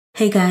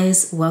Hey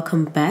guys,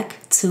 welcome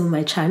back to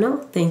my channel.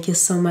 Thank you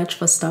so much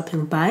for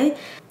stopping by.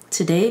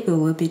 Today we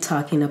will be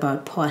talking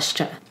about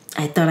posture.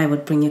 I thought I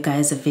would bring you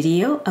guys a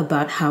video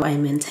about how I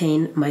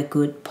maintain my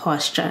good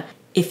posture.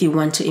 If you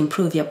want to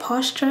improve your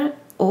posture,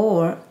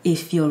 or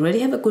if you already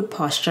have a good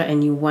posture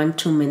and you want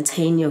to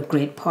maintain your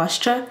great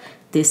posture,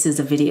 this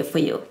is a video for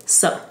you.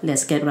 So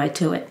let's get right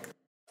to it.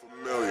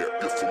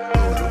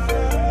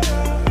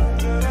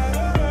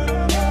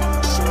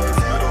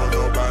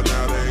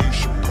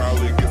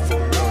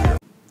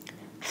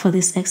 For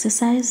this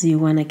exercise, you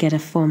want to get a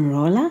foam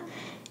roller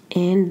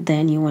and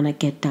then you want to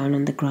get down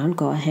on the ground.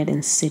 Go ahead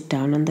and sit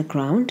down on the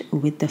ground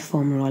with the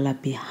foam roller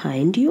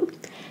behind you.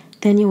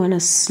 Then you want to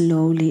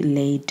slowly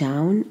lay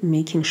down,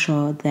 making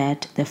sure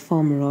that the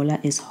foam roller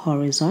is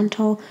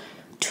horizontal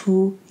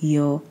to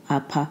your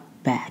upper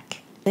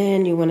back.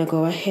 Then you want to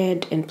go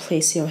ahead and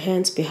place your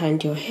hands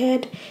behind your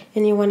head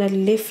and you want to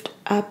lift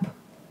up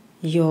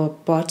your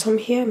bottom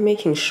here,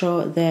 making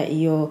sure that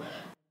your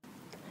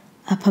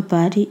upper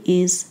body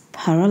is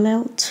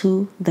parallel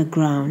to the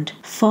ground.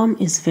 Form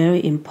is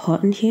very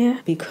important here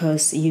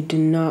because you do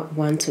not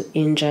want to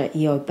injure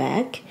your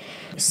back.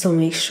 So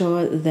make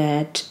sure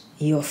that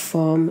your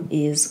form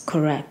is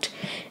correct.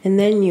 And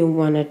then you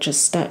want to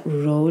just start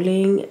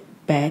rolling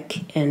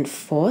back and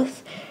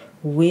forth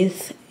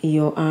with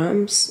your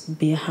arms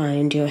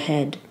behind your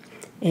head.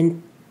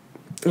 And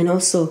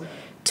also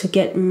to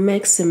get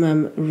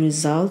maximum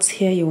results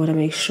here, you want to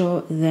make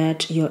sure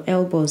that your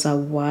elbows are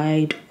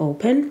wide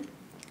open.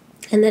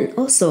 And then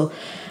also,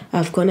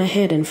 I've gone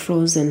ahead and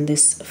frozen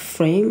this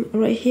frame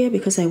right here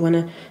because I want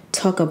to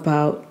talk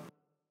about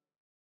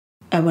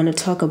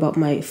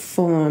my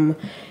form.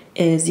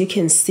 As you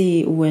can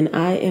see, when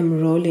I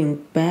am rolling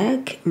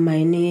back,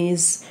 my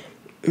knees,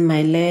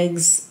 my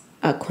legs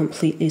are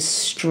completely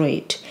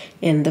straight,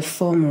 and the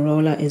foam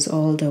roller is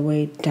all the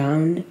way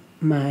down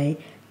my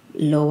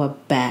lower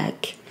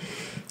back.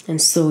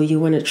 And so you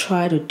want to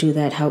try to do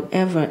that.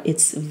 However,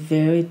 it's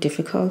very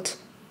difficult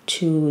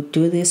to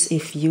do this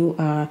if you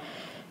are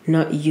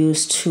not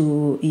used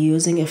to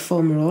using a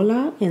foam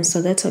roller, and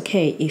so that's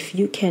okay. If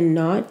you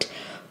cannot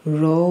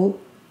roll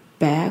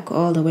back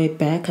all the way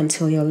back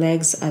until your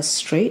legs are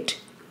straight,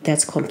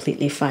 that's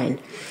completely fine.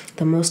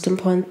 The most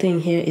important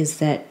thing here is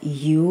that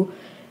you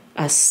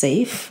are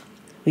safe.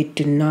 We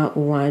do not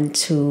want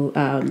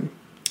to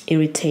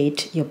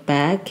irritate your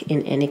back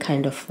in any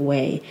kind of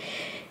way.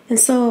 And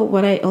so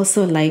what I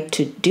also like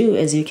to do,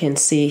 as you can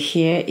see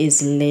here,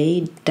 is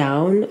lay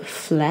down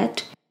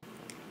flat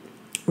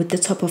with the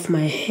top of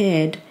my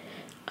head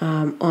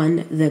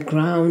on the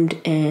ground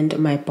and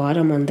my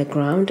bottom on the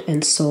ground.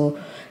 And so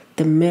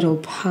the middle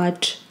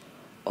part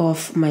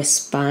of my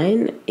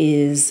spine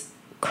is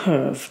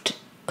curved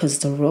because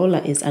the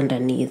roller is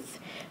underneath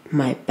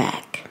my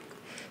back.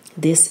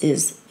 This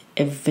is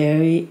a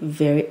very,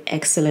 very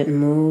excellent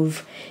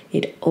move.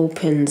 It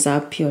opens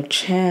up your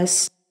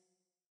chest.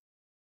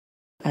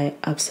 I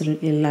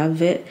absolutely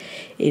love it.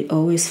 It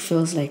always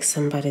feels like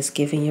somebody's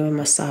giving you a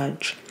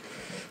massage.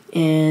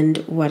 And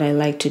what I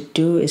like to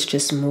do is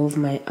just move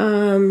my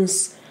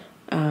arms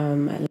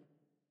up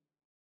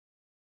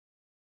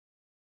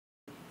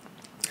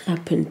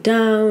and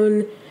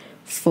down,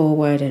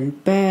 forward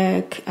and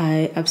back.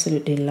 I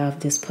absolutely love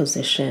this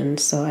position.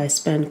 So I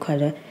spend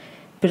quite a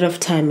bit of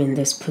time in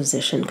this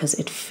position because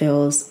it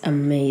feels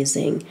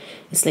amazing.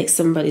 It's like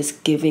somebody's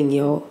giving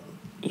your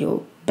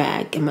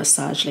back a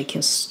massage, like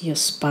your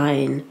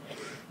spine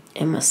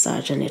a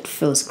massage, and it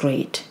feels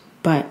great.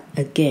 But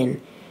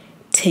again,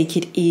 take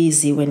it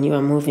easy when you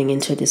are moving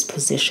into this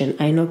position.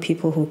 I know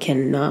people who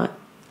cannot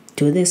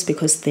do this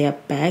because their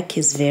back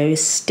is very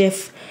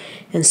stiff,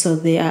 and so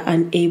they are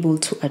unable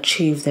to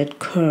achieve that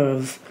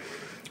curve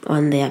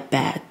on their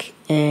back.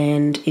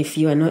 And if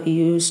you are not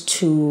used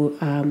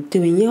to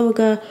doing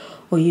yoga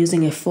or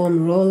using a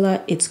foam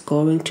roller, it's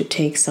going to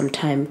take some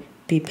time.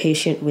 Be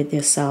patient with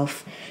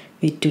yourself.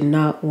 We do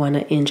not want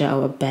to injure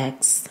our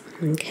backs.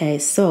 Okay,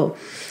 so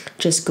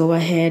just go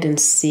ahead and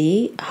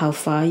see how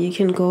far you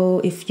can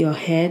go. If your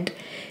head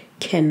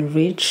can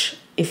reach,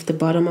 if the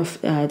bottom of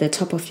the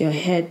top of your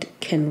head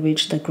can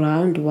reach the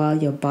ground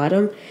while your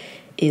bottom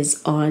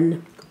is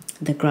on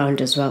the ground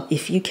as well.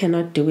 If you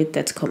cannot do it,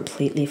 that's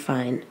completely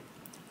fine.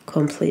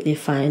 Completely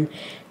fine.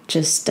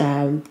 Just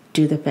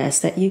do the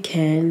best that you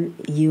can.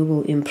 You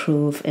will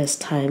improve as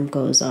time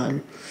goes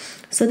on.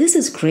 So this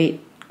is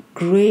great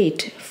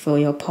for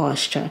your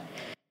posture.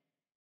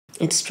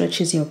 It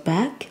stretches your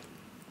back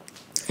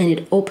and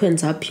it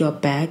opens up your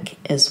back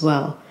as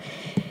well,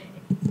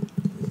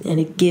 and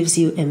it gives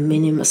you a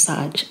mini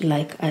massage,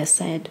 like I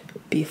said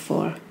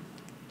before.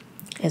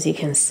 As you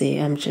can see,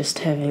 I'm just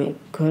having a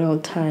good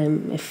old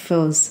time. It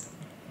feels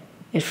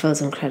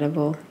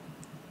incredible.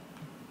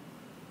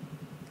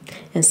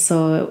 And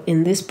so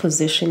in this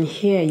position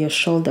here, your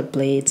shoulder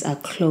blades are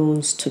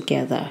close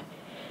together.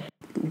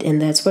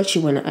 And that's what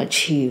you want to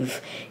achieve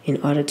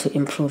in order to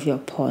improve your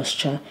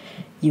posture.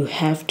 You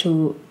have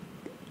to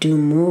do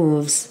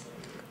moves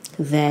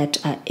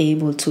that are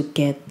able to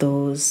get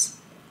those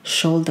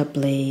shoulder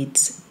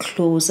blades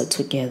closer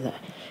together.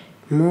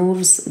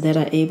 moves that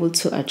are able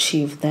to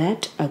achieve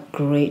that are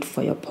great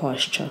for your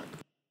posture.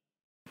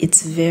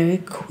 It's very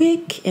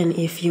quick, and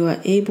if you are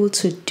able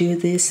to do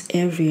this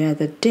every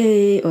other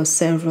day or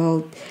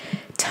several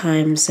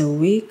times a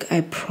week, I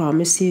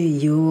promise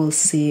you will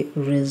see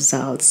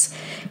results.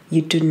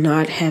 You do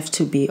not have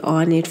to be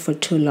on it for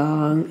too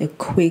long. A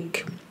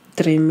quick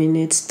 3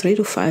 minutes, 3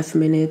 to 5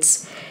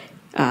 minutes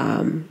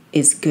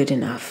is good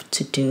enough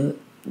to do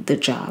the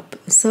job.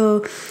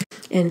 So,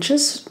 and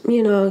just,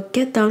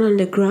 get down on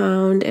the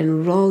ground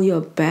and roll your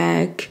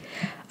back,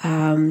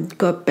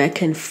 go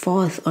back and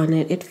forth on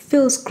it. It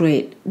feels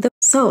great.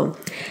 So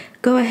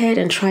go ahead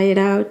and try it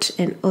out,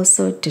 and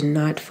also do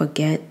not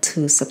forget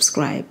to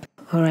subscribe.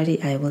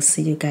 Alrighty, I will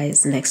see you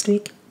guys next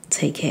week.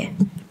 Take care.